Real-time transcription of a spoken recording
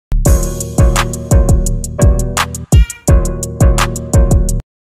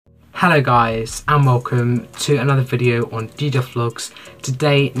Hello guys and welcome to another video on DJ Vlogs.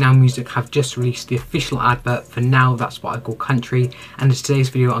 Today Now Music have just released the official advert for Now That's What I Call Country, and in today's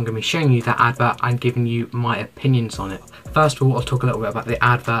video I'm going to be showing you that advert and giving you my opinions on it. First of all, I'll talk a little bit about the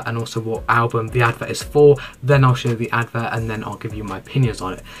advert and also what album the advert is for, then I'll show the advert and then I'll give you my opinions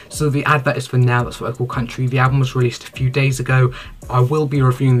on it. So the advert is for Now That's What I Call Country. The album was released a few days ago. I will be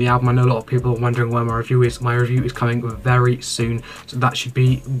reviewing the album. I know a lot of people are wondering where my review is. My review is coming very soon, so that should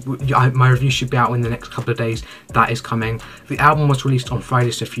be, my review should be out in the next couple of days. That is coming. The album was released on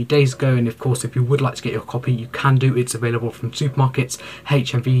Friday, so a few days ago, and of course if you would like to get your copy you can do. It's available from supermarkets,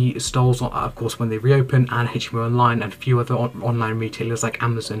 HMV stores of course when they reopen, and HMV online and a few other online retailers like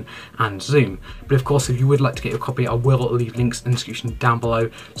Amazon and Zoom. But of course if you would like to get your copy I will leave links in the description down below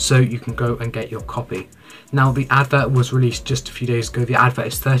so you can go and get your copy. Now the advert was released just a few days ago. The advert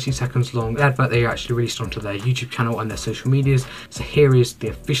is 30 seconds long. The advert they actually released onto their YouTube channel and their social medias. So here is the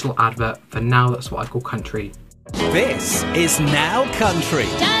official advert for Now That's What I Call Country. This is Now Country.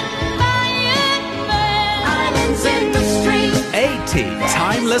 80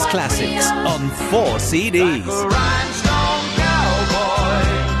 timeless classics on 4 CDs.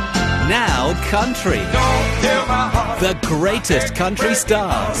 Now Country. The greatest country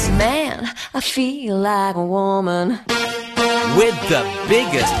stars. Man, I feel like a woman. With the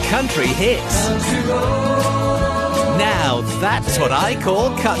biggest country hits. Now that's what I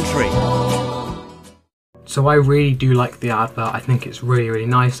call country. So I really do like the advert. I think it's really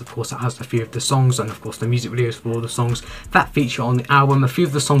nice. Of course it has a few of the songs and of course the music videos for all the songs that feature on the album. A few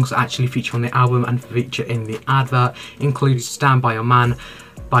of the songs that actually feature on the album and feature in the advert include Stand By Your Man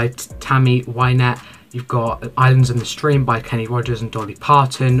by Tammy Wynette. You've got Islands in the Stream by Kenny Rogers and Dolly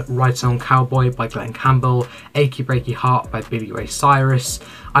Parton, Ride Song Cowboy by Glenn Campbell, Achy Breaky Heart by Billy Ray Cyrus,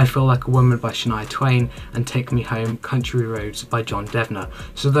 I Feel Like a Woman by Shania Twain, and Take Me Home, Country Roads by John Devner.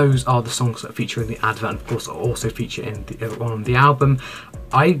 So those are the songs that feature in the advert and of course also feature in on the album.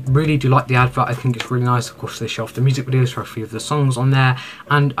 I really do like the advert. I think it's really nice. Of course they show off the music videos for a few of the songs on there,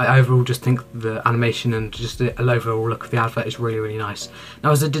 and I overall just think the animation and just the overall look of the advert is really nice.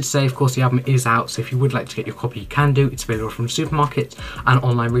 Now as I did say, of course the album is out, so if you would like to get your copy you can do. It's available from supermarkets and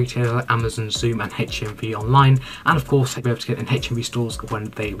online retailers like Amazon, Zoom and HMV online, and of course you'll be able to get it in HMV stores when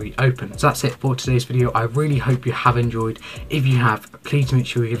they reopen. So that's it for today's video. I really hope you have enjoyed. If you have, please make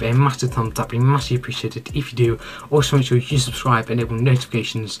sure you give it a massive thumbs up. It'd be massively appreciated if you do. Also make sure you subscribe and enable notifications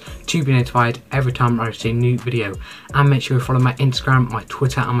to be notified every time I release a new video, and make sure you follow my Instagram, my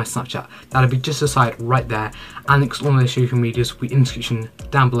Twitter and my Snapchat. That'll be just aside right there, and links to all my social medias will be in the description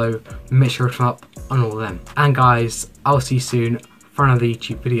down below. Make sure to thumb up on all of them. And guys, I'll see you soon for another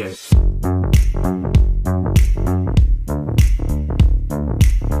YouTube video.